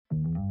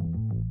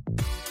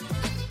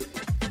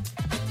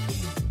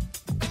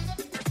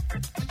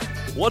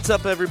What's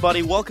up,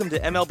 everybody? Welcome to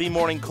MLB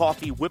Morning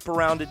Coffee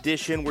Whiparound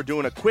Edition. We're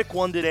doing a quick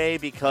one today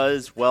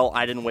because, well,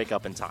 I didn't wake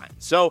up in time.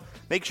 So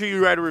make sure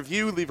you write a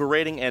review, leave a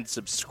rating, and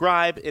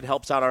subscribe. It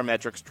helps out our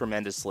metrics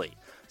tremendously.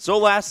 So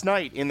last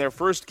night, in their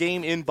first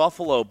game in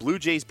Buffalo, Blue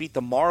Jays beat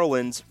the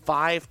Marlins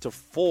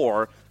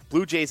 5-4.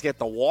 Blue Jays get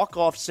the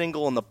walk-off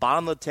single in the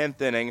bottom of the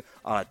 10th inning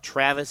on a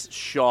Travis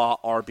Shaw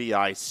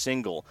RBI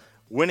single.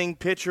 Winning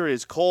pitcher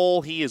is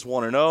Cole. He is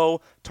 1-0.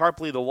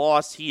 Tarpley the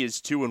loss. He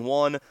is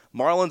 2-1.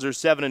 Marlins are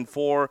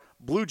 7-4.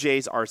 Blue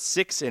Jays are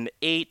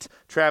 6-8.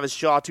 Travis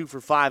Shaw 2 for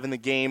 5 in the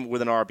game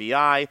with an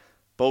RBI.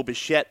 Bo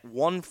Bichette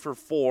 1 for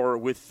 4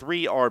 with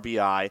 3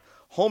 RBI.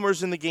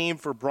 Homers in the game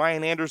for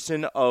Brian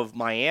Anderson of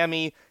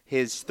Miami,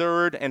 his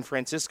third, and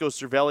Francisco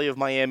Cervelli of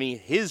Miami,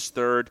 his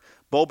third.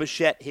 Bo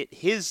Bichette hit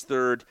his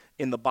third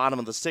in the bottom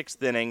of the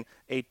 6th inning,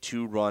 a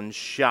 2-run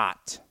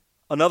shot.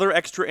 Another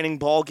extra inning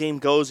ball game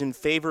goes in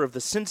favor of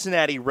the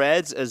Cincinnati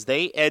Reds as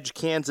they edge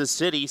Kansas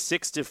City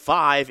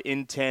 6-5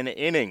 in 10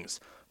 innings.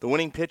 The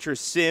winning pitcher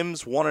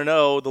Sims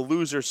 1-0, the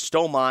loser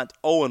Stomont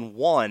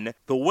 0-1.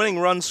 The winning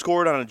run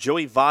scored on a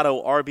Joey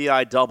Votto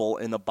RBI double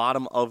in the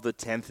bottom of the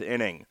 10th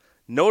inning.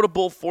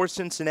 Notable for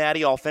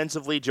Cincinnati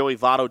offensively, Joey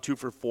Votto 2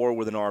 for 4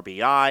 with an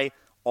RBI.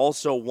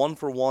 Also 1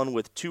 for 1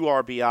 with 2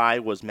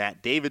 RBI was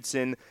Matt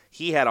Davidson.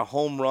 He had a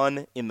home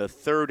run in the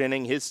 3rd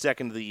inning, his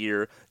second of the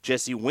year.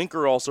 Jesse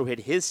Winker also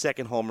hit his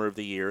second homer of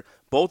the year.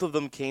 Both of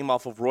them came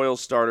off of Royals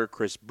starter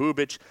Chris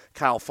Bubich.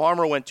 Kyle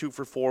Farmer went 2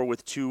 for 4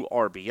 with 2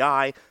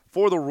 RBI.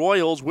 For the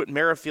Royals, Whit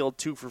Merrifield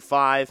 2 for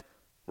 5.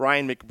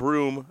 Ryan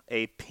McBroom,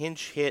 a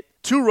pinch hit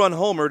 2-run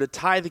homer to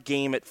tie the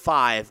game at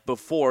 5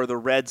 before the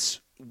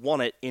Reds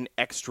won it in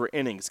extra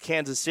innings.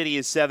 Kansas City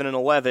is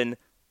 7-11.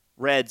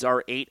 Reds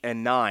are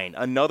 8-9.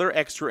 Another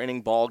extra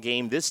inning ball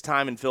game, this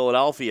time in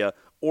Philadelphia.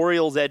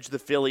 Orioles edge the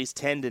Phillies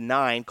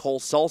 10-9. Cole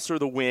Sulser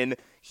the win.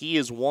 He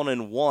is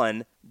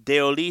 1-1.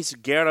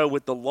 Deolis Guerra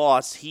with the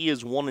loss. He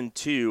is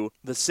 1-2.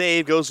 The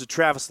save goes to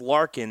Travis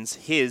Larkins,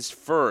 his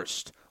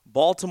first.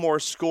 Baltimore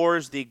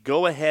scores the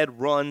go-ahead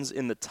runs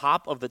in the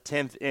top of the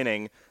 10th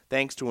inning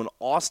thanks to an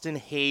Austin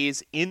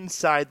Hayes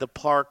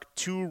inside-the-park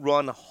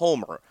 2-run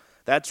homer.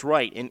 That's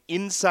right, an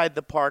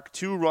inside-the-park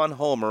 2-run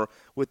homer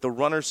with the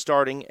runner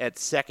starting at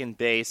second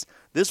base.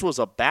 This was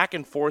a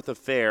back-and-forth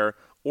affair.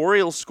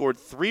 Orioles scored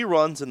 3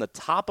 runs in the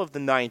top of the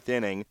 9th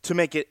inning to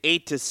make it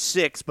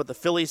 8-6, but the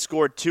Phillies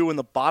scored 2 in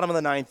the bottom of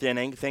the 9th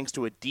inning thanks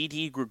to a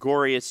Didi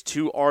Gregorius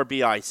 2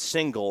 RBI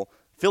single.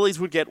 Phillies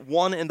would get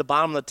 1 in the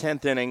bottom of the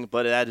 10th inning,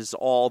 but that is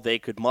all they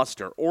could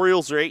muster.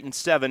 Orioles are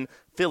 8-7.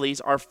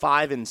 Phillies are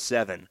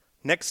 5-7.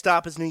 Next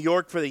stop is New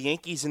York for the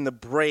Yankees and the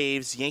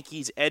Braves.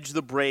 Yankees edge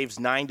the Braves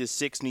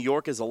 9-6. New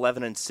York is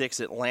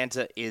 11-6.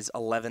 Atlanta is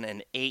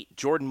 11-8.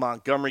 Jordan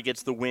Montgomery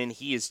gets the win.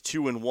 He is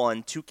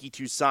 2-1. Touki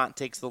Toussaint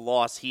takes the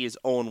loss. He is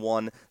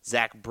 0-1.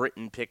 Zach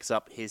Britton picks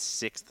up his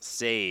 6th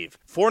save.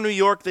 For New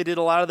York, they did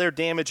a lot of their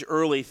damage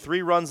early.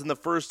 3 runs in the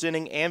first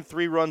inning and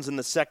 3 runs in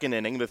the second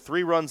inning. The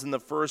 3 runs in the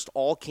first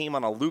all came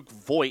on a Luke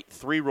Voit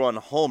 3-run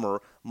homer.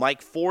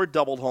 Mike Ford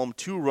doubled home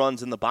 2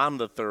 runs in the bottom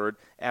of the 3rd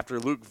after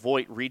Luke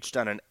Voit reached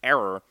on an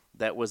error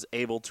that was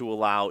able to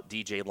allow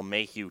DJ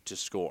LeMahieu to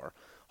score.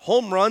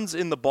 Home runs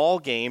in the ball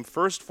game,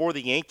 first for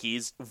the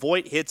Yankees,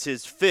 Voit hits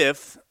his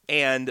 5th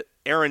and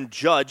Aaron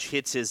Judge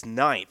hits his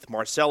 9th.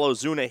 Marcell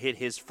Ozuna hit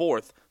his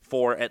 4th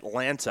for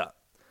Atlanta.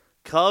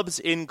 Cubs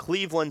in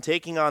Cleveland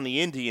taking on the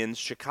Indians.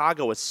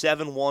 Chicago a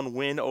 7-1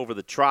 win over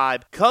the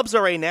Tribe. Cubs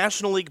are a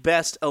National League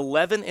best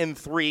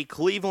 11-3.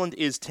 Cleveland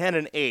is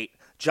 10-8.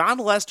 John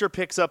Lester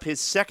picks up his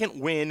 2nd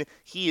win.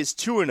 He is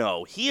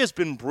 2-0. He has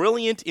been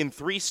brilliant in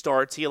 3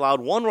 starts. He allowed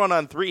 1 run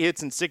on 3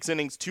 hits in 6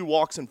 innings, 2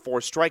 walks, and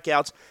 4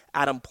 strikeouts.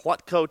 Adam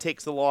Plutko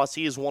takes the loss.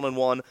 He is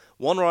 1-1.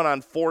 1 run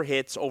on 4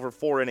 hits over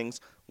 4 innings,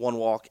 1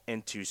 walk,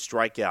 and 2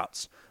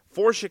 strikeouts.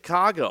 For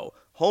Chicago,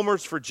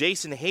 homers for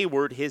Jason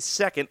Hayward, his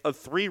 2nd, a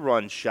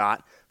 3-run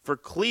shot. For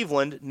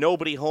Cleveland,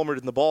 nobody homered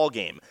in the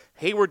ballgame.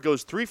 Hayward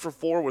goes 3 for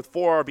 4 with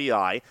 4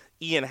 RBI.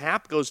 Ian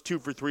Happ goes 2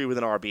 for 3 with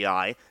an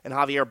RBI. And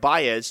Javier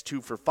Baez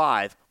 2 for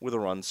 5 with a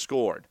run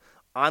scored.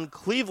 On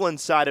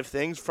Cleveland's side of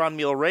things,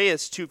 Franmil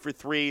Reyes 2 for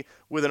 3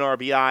 with an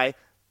RBI.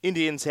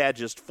 Indians had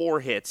just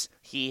 4 hits.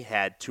 He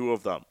had 2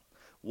 of them.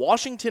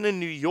 Washington and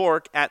New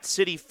York at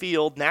Citi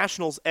Field.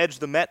 Nationals edge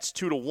the Mets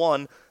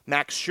 2-1.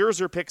 Max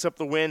Scherzer picks up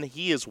the win.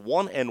 He is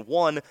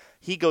 1-1.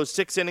 He goes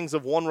 6 innings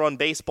of 1-run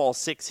baseball,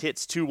 6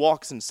 hits, 2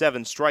 walks, and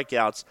 7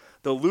 strikeouts.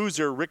 The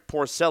loser, Rick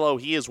Porcello,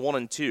 he is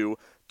 1-2.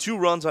 2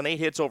 runs on 8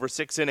 hits over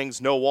 6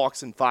 innings, no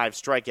walks, and 5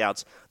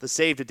 strikeouts. The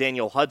save to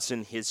Daniel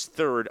Hudson, his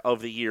 3rd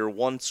of the year,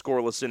 1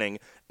 scoreless inning,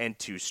 and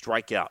 2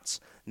 strikeouts.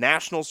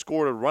 Nationals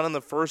scored a run in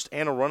the 1st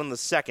and a run in the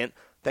 2nd.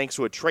 Thanks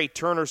to a Trey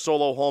Turner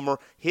solo homer,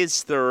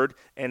 his 3rd,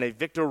 and a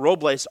Victor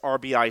Robles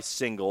RBI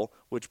single,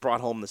 which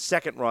brought home the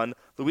 2nd run.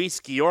 Luis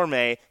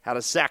Guillorme had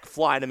a sac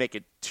fly to make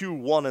it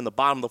 2-1 in the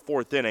bottom of the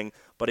 4th inning,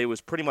 but it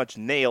was pretty much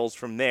nails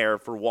from there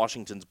for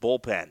Washington's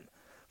bullpen.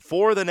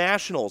 For the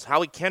Nationals,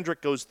 Howie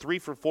Kendrick goes 3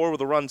 for 4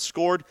 with a run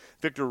scored.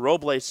 Victor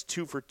Robles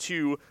 2 for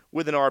 2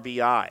 with an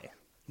RBI.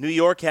 New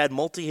York had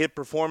multi-hit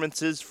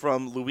performances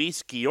from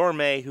Luis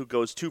Guillorme, who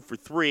goes 2 for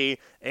 3,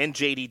 and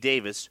J.D.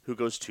 Davis, who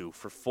goes 2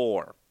 for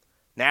 4.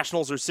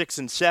 Nationals are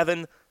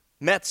 6-7.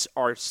 Mets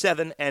are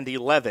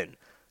 7-11.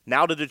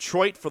 Now to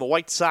Detroit for the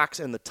White Sox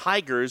and the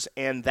Tigers,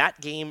 and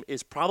that game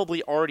is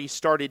probably already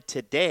started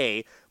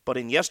today. But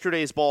in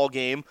yesterday's ball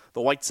game,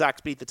 the White Sox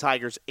beat the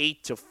Tigers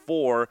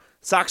 8-4.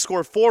 Sox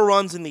scored 4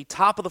 runs in the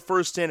top of the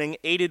first inning,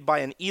 aided by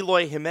an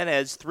Eloy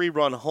Jimenez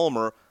 3-run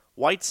homer.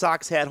 White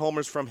Sox had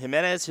homers from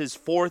Jimenez, his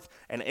 4th,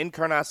 and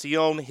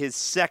Encarnacion, his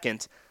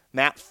 2nd.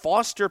 Matt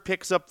Foster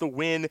picks up the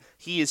win.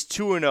 He is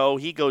 2-0.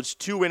 He goes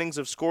 2 innings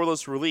of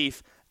scoreless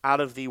relief out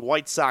of the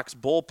White Sox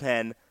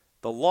bullpen.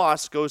 The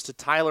loss goes to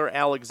Tyler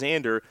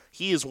Alexander.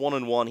 He is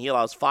 1-1. He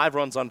allows 5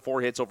 runs on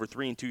 4 hits over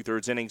 3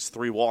 2/3 innings,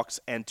 3 walks,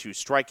 and 2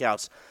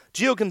 strikeouts.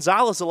 Gio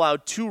Gonzalez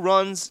allowed 2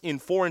 runs in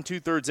 4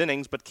 2/3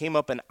 innings, but came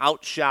up an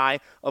out shy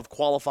of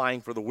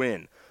qualifying for the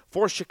win.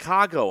 For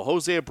Chicago,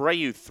 Jose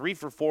Abreu 3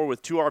 for 4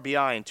 with 2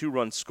 RBI and 2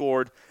 runs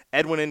scored.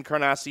 Edwin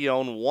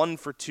Encarnacion 1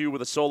 for 2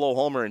 with a solo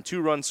homer and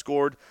 2 runs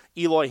scored.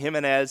 Eloy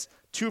Jimenez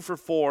 2 for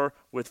 4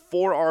 with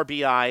 4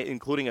 RBI,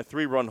 including a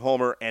 3-run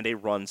homer and a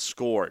run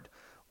scored.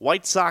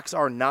 White Sox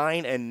are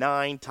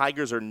 9-9.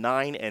 Tigers are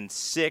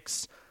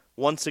 9-6.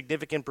 One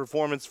significant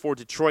performance for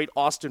Detroit,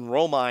 Austin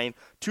Romine,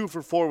 2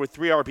 for 4 with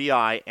 3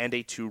 RBI and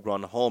a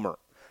 2-run homer.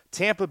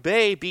 Tampa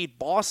Bay beat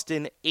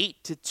Boston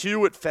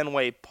 8-2 at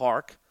Fenway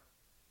Park.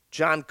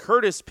 John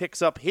Curtis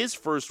picks up his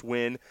first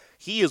win.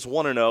 He is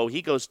 1-0.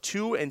 He goes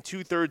 2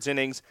 2/3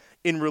 innings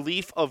in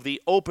relief of the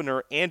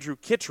opener, Andrew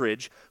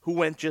Kittredge, who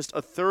went just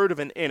a third of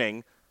an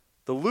inning.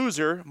 The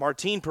loser,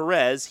 Martin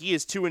Perez, he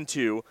is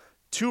 2-2.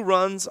 2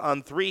 runs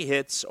on 3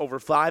 hits over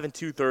 5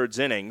 2/3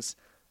 innings.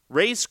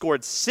 Rays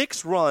scored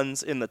 6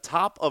 runs in the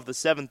top of the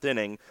 7th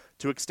inning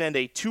to extend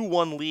a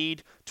 2-1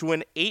 lead to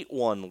an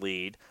 8-1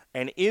 lead.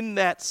 And in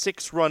that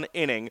 6-run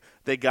inning,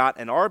 they got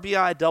an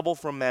RBI double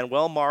from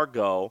Manuel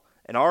Margot,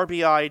 an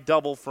RBI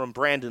double from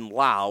Brandon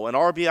Lau, an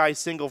RBI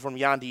single from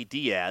Yandy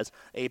Diaz,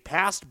 a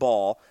passed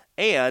ball,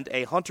 and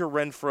a Hunter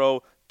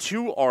Renfroe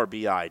 2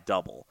 RBI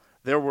double.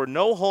 There were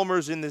no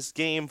homers in this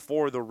game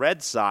for the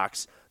Red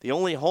Sox. The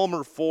only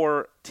homer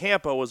for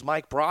Tampa was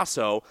Mike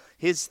Brasso,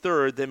 his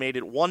 3rd, that made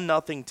it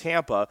 1-0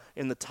 Tampa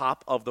in the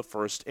top of the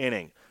first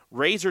inning.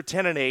 Rays are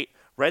 10-8.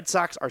 Red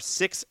Sox are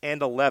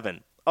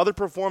 6-11. Other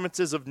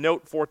performances of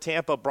note for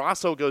Tampa: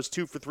 Brasso goes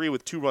 2 for 3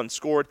 with 2 runs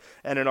scored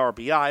and an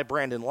RBI.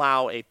 Brandon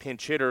Lau, a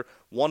pinch hitter,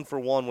 1 for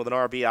 1 with an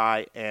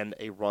RBI and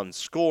a run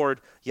scored.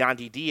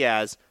 Yandy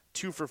Diaz,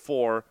 2 for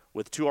 4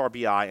 with 2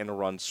 RBI and a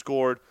run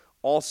scored.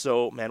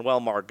 Also, Manuel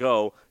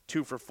Margot,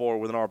 2 for 4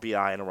 with an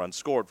RBI and a run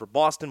scored. For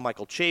Boston,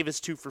 Michael Chavis,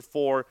 2 for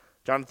 4.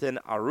 Jonathan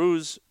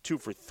Aruz, 2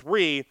 for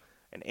 3.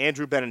 And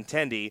Andrew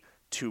Benintendi,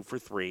 2 for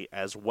 3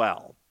 as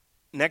well.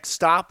 Next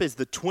stop is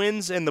the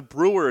Twins and the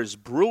Brewers.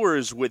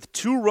 Brewers with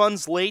 2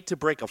 runs late to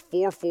break a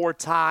 4-4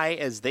 tie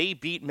as they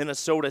beat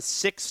Minnesota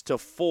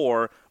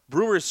 6-4.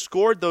 Brewers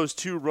scored those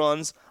 2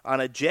 runs on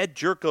a Jed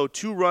Jerko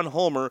 2-run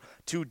homer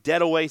to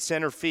dead-away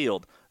center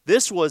field.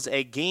 This was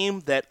a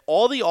game that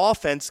all the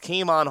offense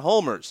came on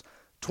homers.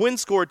 Twins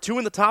scored 2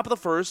 in the top of the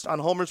first on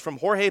homers from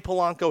Jorge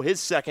Polanco,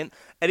 his 2nd,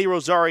 Eddie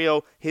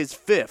Rosario, his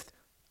 5th.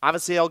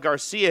 Avisail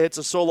Garcia hits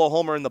a solo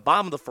homer in the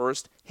bottom of the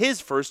first,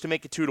 his 1st, to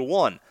make it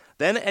 2-1.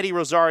 Then Eddie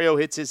Rosario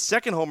hits his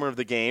 2nd homer of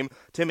the game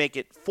to make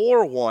it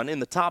 4-1 in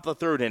the top of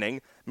the 3rd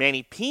inning.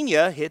 Manny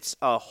Pena hits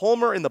a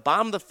homer in the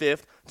bottom of the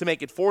 5th to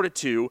make it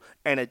 4-2,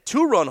 and a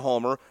 2-run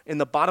homer in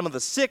the bottom of the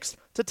 6th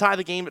to tie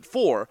the game at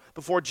 4,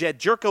 before Jed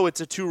Jerko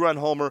hits a 2-run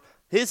homer,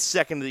 his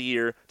 2nd of the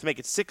year, to make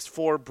it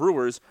 6-4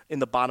 Brewers in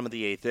the bottom of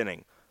the 8th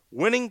inning.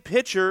 Winning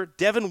pitcher,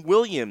 Devin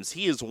Williams,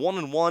 he is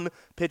 1-1,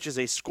 pitches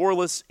a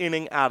scoreless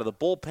inning out of the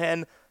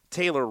bullpen.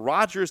 Taylor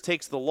Rogers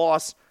takes the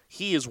loss.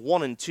 He is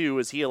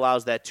 1-2 as he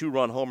allows that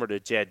 2-run homer to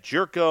Jed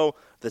Jerko.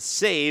 The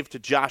save to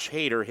Josh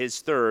Hader,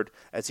 his 3rd,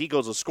 as he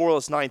goes a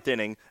scoreless 9th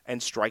inning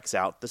and strikes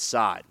out the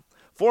side.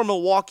 For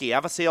Milwaukee,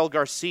 Avisail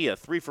Garcia,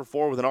 3 for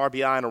 4 with an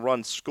RBI and a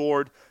run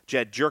scored.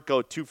 Jed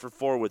Jerko, 2 for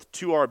 4 with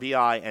 2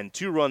 RBI and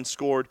 2 runs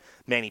scored.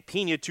 Manny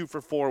Pena, 2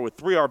 for 4 with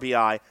 3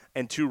 RBI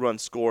and 2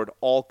 runs scored,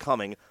 all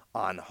coming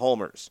on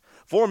homers.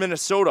 For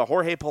Minnesota,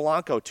 Jorge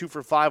Polanco, 2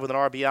 for 5 with an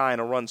RBI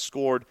and a run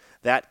scored.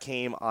 That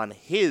came on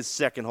his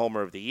 2nd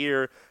homer of the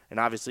year. And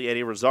obviously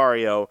Eddie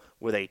Rosario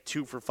with a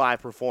 2 for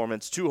 5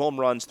 performance, 2 home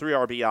runs, 3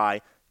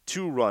 RBI,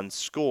 2 runs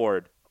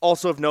scored.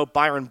 Also of note,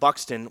 Byron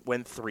Buxton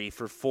went 3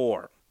 for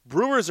 4.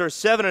 Brewers are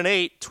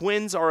 7-8.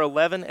 Twins are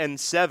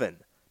 11-7.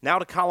 Now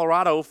to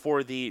Colorado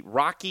for the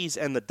Rockies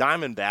and the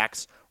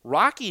Diamondbacks.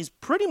 Rockies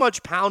pretty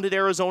much pounded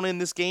Arizona in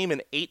this game,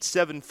 an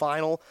 8-7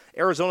 final.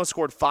 Arizona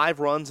scored 5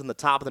 runs in the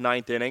top of the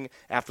 9th inning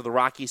after the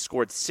Rockies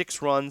scored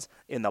 6 runs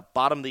in the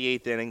bottom of the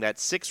 8th inning. That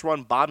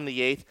 6-run bottom of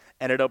the 8th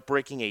ended up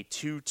breaking a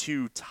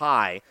 2-2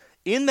 tie.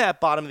 In that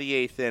bottom of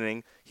the 8th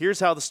inning, here's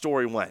how the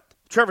story went.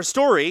 Trevor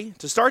Story,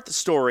 to start the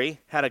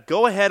story, had a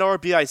go-ahead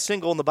RBI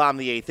single in the bottom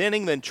of the 8th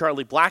inning. Then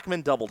Charlie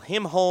Blackmon doubled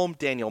him home.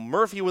 Daniel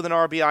Murphy with an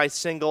RBI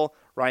single.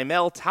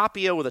 Raimel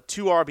Tapia with a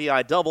 2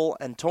 RBI double.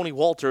 And Tony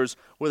Walters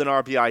with an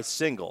RBI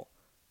single.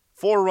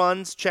 4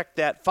 runs, check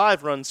that.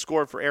 5 runs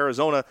scored for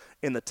Arizona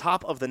in the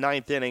top of the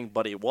 9th inning,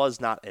 but it was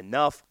not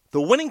enough.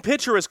 The winning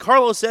pitcher is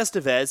Carlos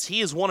Estevez.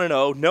 He is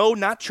 1-0. No,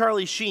 not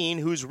Charlie Sheen,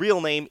 whose real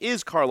name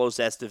is Carlos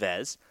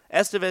Estevez.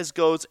 Estevez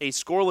goes a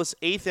scoreless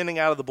 8th inning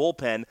out of the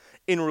bullpen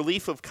in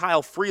relief of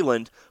Kyle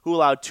Freeland, who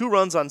allowed 2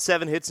 runs on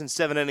 7 hits in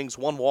 7 innings,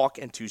 1 walk,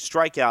 and 2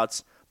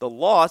 strikeouts. The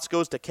loss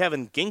goes to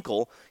Kevin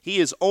Ginkel. He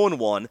is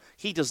 0-1.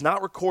 He does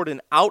not record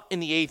an out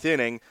in the 8th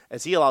inning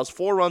as he allows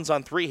 4 runs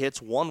on 3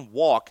 hits, 1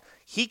 walk.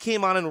 He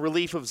came on in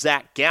relief of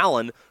Zach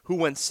Gallen, who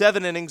went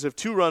 7 innings of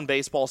 2-run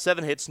baseball,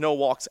 7 hits, no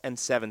walks, and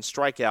 7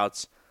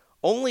 strikeouts.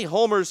 Only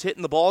homers hit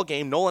in the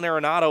ballgame. Nolan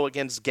Arenado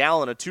against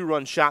Gallen, a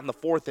 2-run shot in the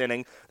 4th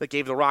inning that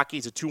gave the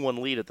Rockies a 2-1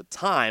 lead at the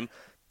time.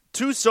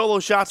 2 solo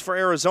shots for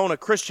Arizona.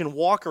 Christian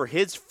Walker,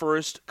 his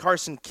first.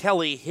 Carson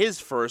Kelly, his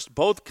first,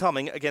 both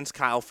coming against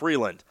Kyle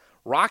Freeland.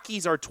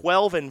 Rockies are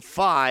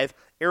 12-5.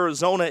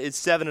 Arizona is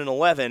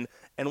 7-11.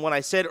 And when I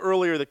said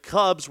earlier the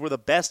Cubs were the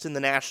best in the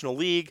National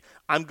League,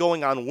 I'm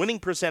going on winning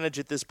percentage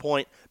at this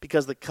point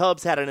because the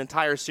Cubs had an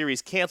entire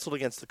series canceled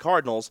against the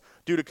Cardinals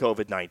due to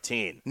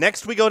COVID-19.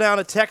 Next, we go down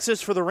to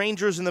Texas for the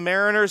Rangers and the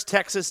Mariners.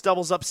 Texas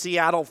doubles up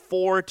Seattle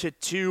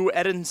 4-2.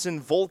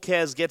 Edinson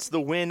Volquez gets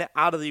the win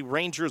out of the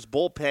Rangers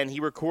bullpen. He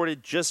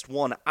recorded just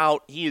 1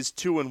 out. He is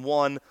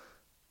 2-1.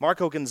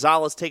 Marco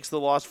Gonzalez takes the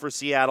loss for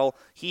Seattle.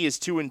 He is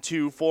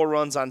 2-2, 4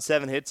 runs on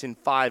 7 hits in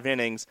 5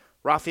 innings.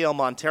 Rafael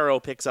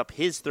Montero picks up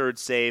his 3rd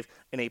save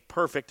in a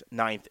perfect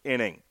 9th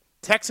inning.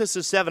 Texas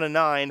is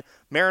 7-9.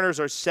 Mariners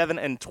are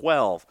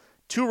 7-12.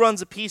 2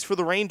 runs apiece for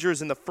the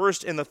Rangers in the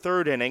 1st and the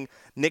 3rd inning.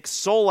 Nick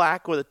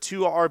Solak with a 2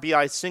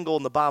 RBI single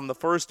in the bottom of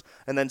the 1st,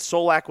 and then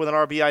Solak with an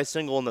RBI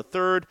single in the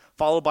 3rd,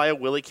 followed by a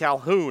Willie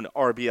Calhoun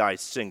RBI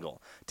single.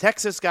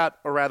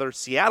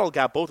 Seattle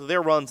got both of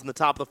their runs in the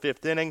top of the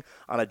 5th inning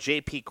on a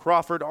J.P.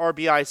 Crawford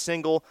RBI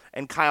single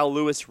and Kyle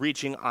Lewis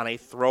reaching on a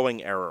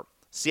throwing error.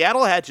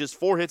 Seattle had just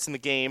 4 hits in the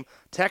game.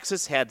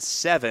 Texas had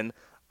 7.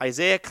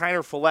 Isaiah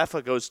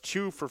Kiner-Falefa goes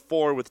 2 for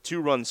 4 with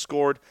 2 runs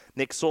scored.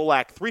 Nick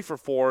Solak 3 for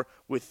 4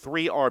 with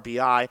 3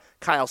 RBI.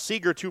 Kyle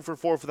Seager 2 for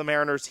 4 for the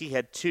Mariners. He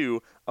had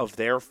 2 of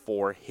their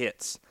 4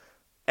 hits.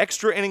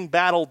 Extra inning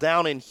battle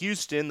down in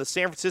Houston. The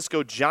San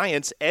Francisco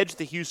Giants edged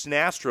the Houston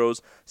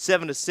Astros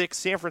 7-6.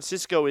 San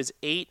Francisco is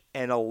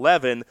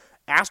 8-11.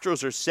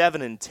 Astros are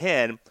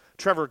 7-10.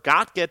 Trevor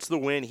Gott gets the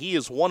win. He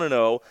is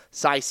 1-0.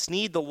 Cy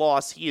Snead the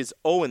loss. He is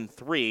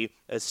 0-3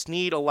 as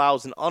Snead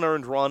allows an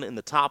unearned run in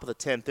the top of the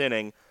 10th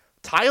inning.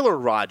 Tyler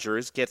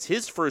Rogers gets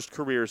his first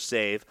career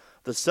save.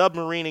 The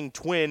submarining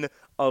twin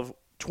of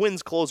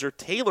Twins closer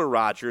Taylor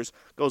Rogers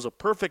goes a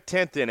perfect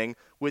 10th inning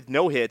with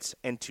no hits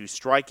and 2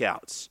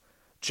 strikeouts.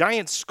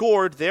 Giants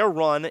scored their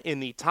run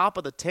in the top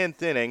of the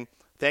 10th inning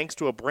thanks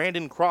to a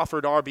Brandon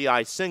Crawford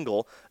RBI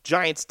single.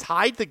 Giants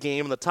tied the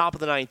game in the top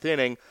of the 9th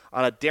inning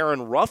on a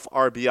Darren Ruff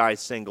RBI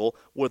single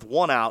with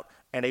 1 out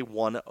and a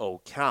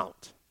 1-0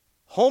 count.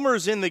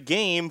 Homers in the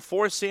game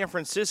for San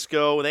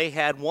Francisco. They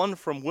had one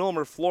from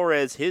Wilmer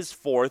Flores, his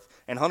 4th,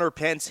 and Hunter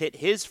Pence hit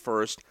his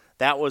 1st.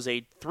 That was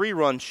a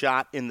 3-run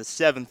shot in the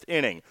 7th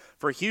inning.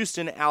 For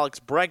Houston, Alex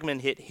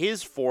Bregman hit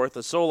his 4th,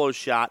 a solo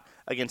shot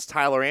against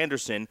Tyler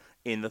Anderson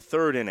in the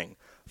 3rd inning.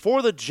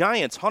 For the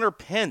Giants, Hunter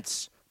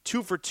Pence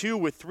 2 for 2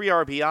 with 3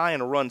 RBI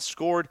and a run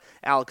scored.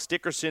 Alex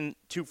Dickerson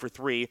 2 for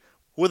 3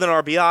 with an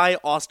RBI.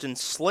 Austin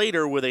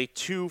Slater with a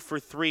 2 for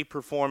 3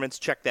 performance.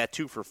 Check that,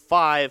 2 for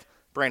 5.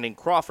 Brandon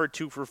Crawford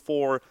 2 for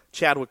 4.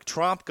 Chadwick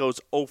Tromp goes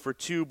 0 for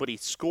 2, but he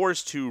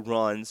scores 2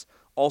 runs.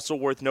 Also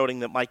worth noting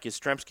that Mike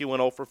Yastrzemski went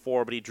 0 for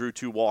 4, but he drew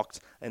 2 walks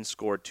and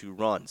scored 2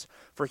 runs.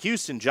 For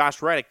Houston,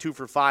 Josh Reddick 2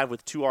 for 5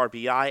 with 2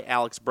 RBI.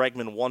 Alex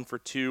Bregman 1 for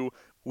 2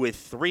 with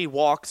 3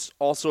 walks.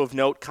 Also of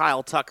note,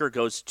 Kyle Tucker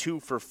goes 2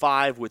 for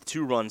 5 with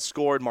 2 runs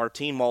scored.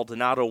 Martin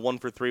Maldonado 1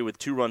 for 3 with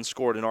 2 runs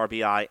scored, an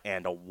RBI,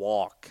 and a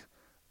walk.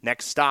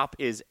 Next stop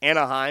is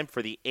Anaheim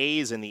for the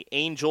A's and the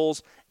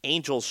Angels.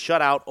 Angels shut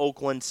out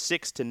Oakland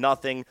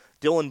 6-0.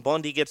 Dylan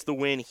Bundy gets the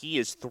win. He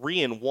is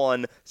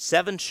 3-1.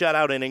 7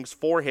 shutout innings,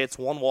 4 hits,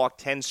 1 walk,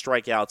 10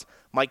 strikeouts.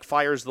 Mike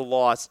Fiers the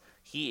loss.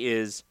 He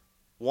is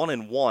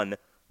 1-1.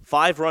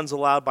 5 runs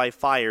allowed by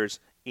Fiers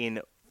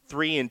in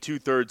 3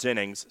 2/3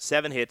 innings,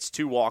 7 hits,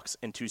 2 walks,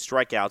 and 2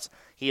 strikeouts.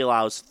 He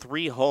allows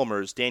 3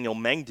 homers. Daniel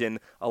Mengden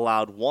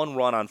allowed 1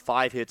 run on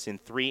 5 hits in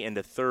 3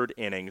 1/3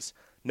 innings.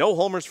 No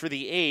homers for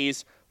the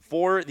A's.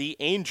 For the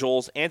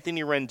Angels,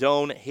 Anthony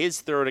Rendon, his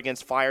 3rd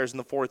against Fiers in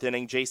the 4th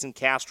inning. Jason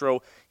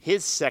Castro,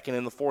 his 2nd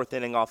in the 4th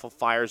inning off of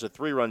Fiers, a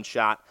 3-run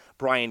shot.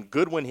 Brian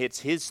Goodwin hits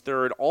his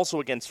 3rd, also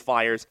against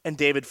Fiers. And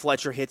David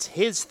Fletcher hits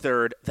his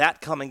 3rd,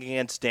 that coming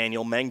against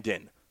Daniel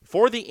Mengden.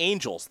 For the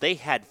Angels, they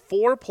had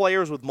 4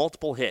 players with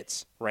multiple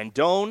hits.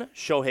 Rendon,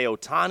 Shohei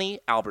Ohtani,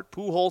 Albert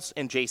Pujols,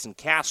 and Jason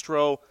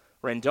Castro.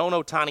 Rendon,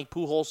 Ohtani,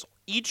 Pujols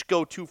each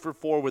go 2 for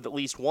 4 with at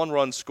least 1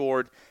 run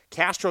scored.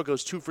 Castro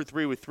goes 2 for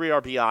 3 with 3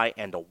 RBI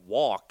and a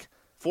walk.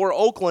 For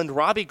Oakland,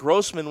 Robbie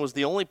Grossman was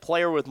the only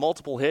player with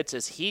multiple hits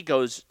as he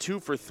goes 2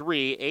 for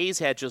 3. A's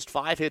had just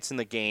 5 hits in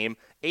the game.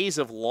 A's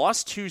have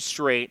lost 2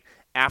 straight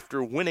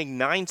after winning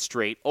 9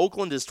 straight.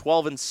 Oakland is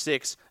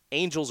 12-6.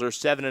 Angels are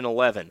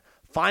 7-11.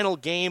 Final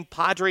game,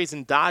 Padres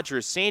and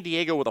Dodgers. San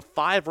Diego with a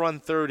 5-run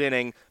third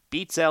inning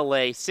beats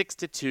LA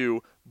 6-2.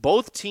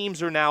 Both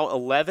teams are now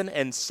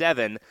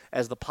 11-7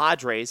 as the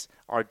Padres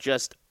are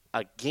just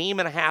a game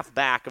and a half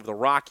back of the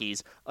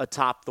Rockies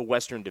atop the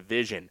Western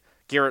Division.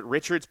 Garrett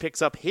Richards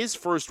picks up his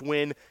first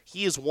win.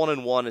 He is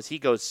 1-1 as he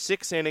goes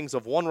 6 innings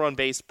of 1-run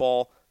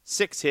baseball,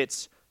 6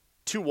 hits,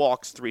 2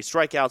 walks, 3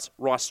 strikeouts.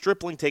 Ross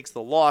Stripling takes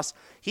the loss.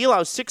 He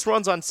allows 6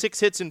 runs on 6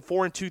 hits in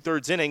 4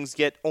 2/3 innings,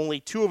 yet only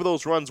 2 of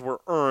those runs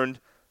were earned.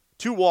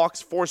 2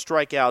 walks, 4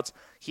 strikeouts.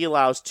 He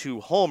allows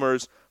 2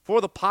 homers. For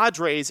the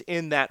Padres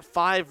in that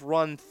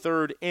 5-run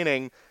third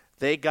inning,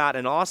 they got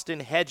an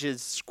Austin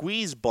Hedges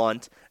squeeze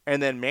bunt,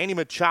 and then Manny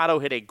Machado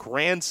hit a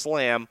grand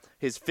slam,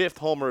 his 5th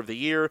homer of the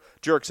year.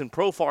 Jurickson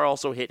Profar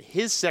also hit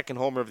his 2nd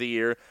homer of the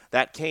year.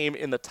 That came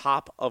in the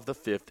top of the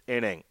 5th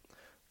inning.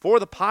 For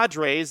the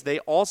Padres, they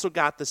also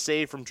got the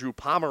save from Drew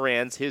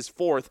Pomeranz, his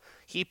 4th.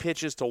 He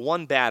pitches to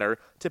 1 batter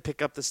to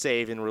pick up the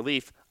save in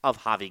relief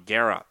of Javi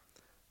Guerra.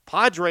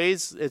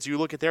 Padres, as you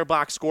look at their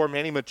box score,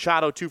 Manny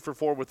Machado 2 for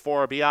 4 with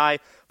 4 RBI.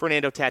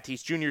 Fernando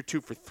Tatis Jr.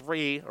 2 for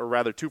 3, or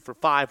rather 2 for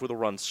 5 with a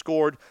run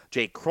scored.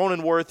 Jake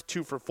Cronenworth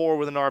 2 for 4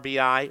 with an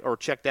RBI, or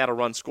check that, a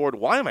run scored.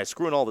 Why am I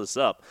screwing all this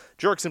up?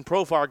 Jurickson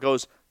Profar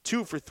goes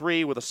 2 for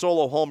 3 with a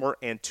solo homer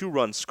and 2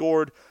 runs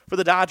scored. For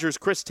the Dodgers,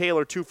 Chris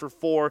Taylor 2 for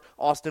 4.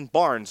 Austin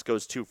Barnes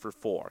goes 2 for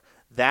 4.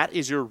 That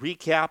is your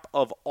recap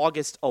of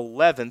August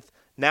 11th.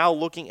 Now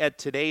looking at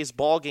today's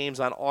ball games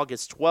on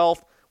August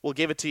 12th, we'll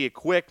give it to you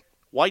quick.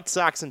 White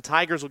Sox and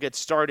Tigers will get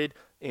started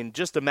in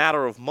just a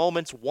matter of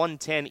moments,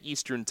 1:10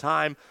 Eastern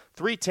Time,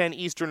 3:10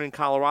 Eastern in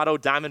Colorado,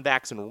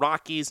 Diamondbacks and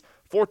Rockies,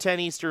 4:10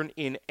 Eastern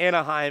in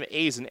Anaheim,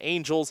 A's and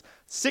Angels,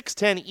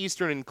 6:10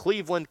 Eastern in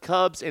Cleveland,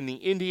 Cubs and the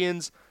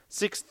Indians,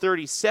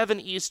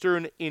 6:37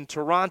 Eastern in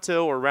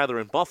Toronto, or rather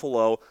in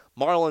Buffalo,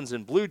 Marlins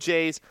and Blue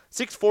Jays,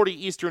 6:40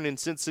 Eastern in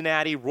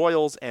Cincinnati,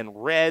 Royals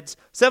and Reds,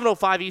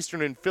 7:05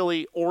 Eastern in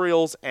Philly,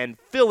 Orioles and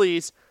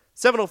Phillies,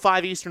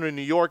 7:05 Eastern in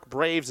New York,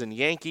 Braves and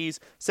Yankees.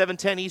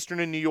 7:10 Eastern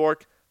in New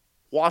York,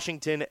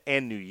 Washington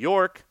and New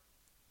York.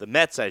 The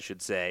Mets, I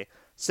should say.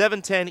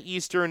 7:10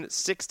 Eastern,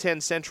 6:10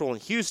 Central in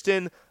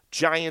Houston,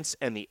 Giants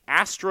and the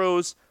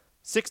Astros.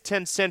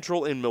 6:10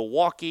 Central in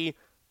Milwaukee,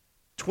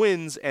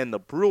 Twins and the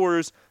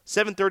Brewers.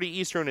 7:30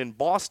 Eastern in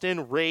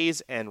Boston,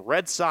 Rays and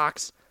Red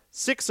Sox.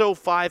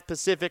 6:05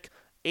 Pacific,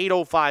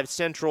 8:05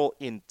 Central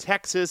in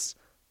Texas,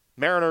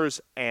 Mariners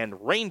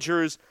and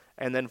Rangers.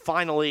 And then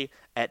finally,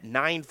 at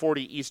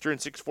 9:40 Eastern,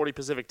 6:40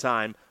 Pacific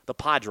time, the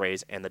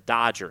Padres and the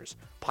Dodgers.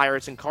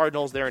 Pirates and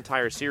Cardinals, their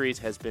entire series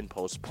has been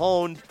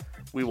postponed.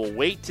 We will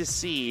wait to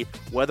see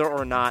whether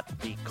or not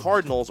the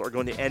Cardinals are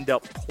going to end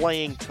up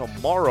playing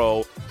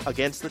tomorrow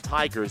against the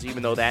Tigers,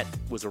 even though that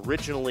was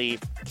originally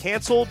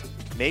canceled.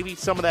 Maybe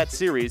some of that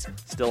series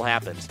still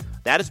happens.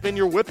 That has been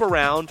your Whip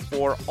Around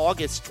for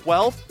August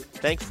 12th.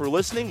 Thanks for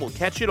listening. We'll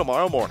catch you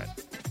tomorrow morning.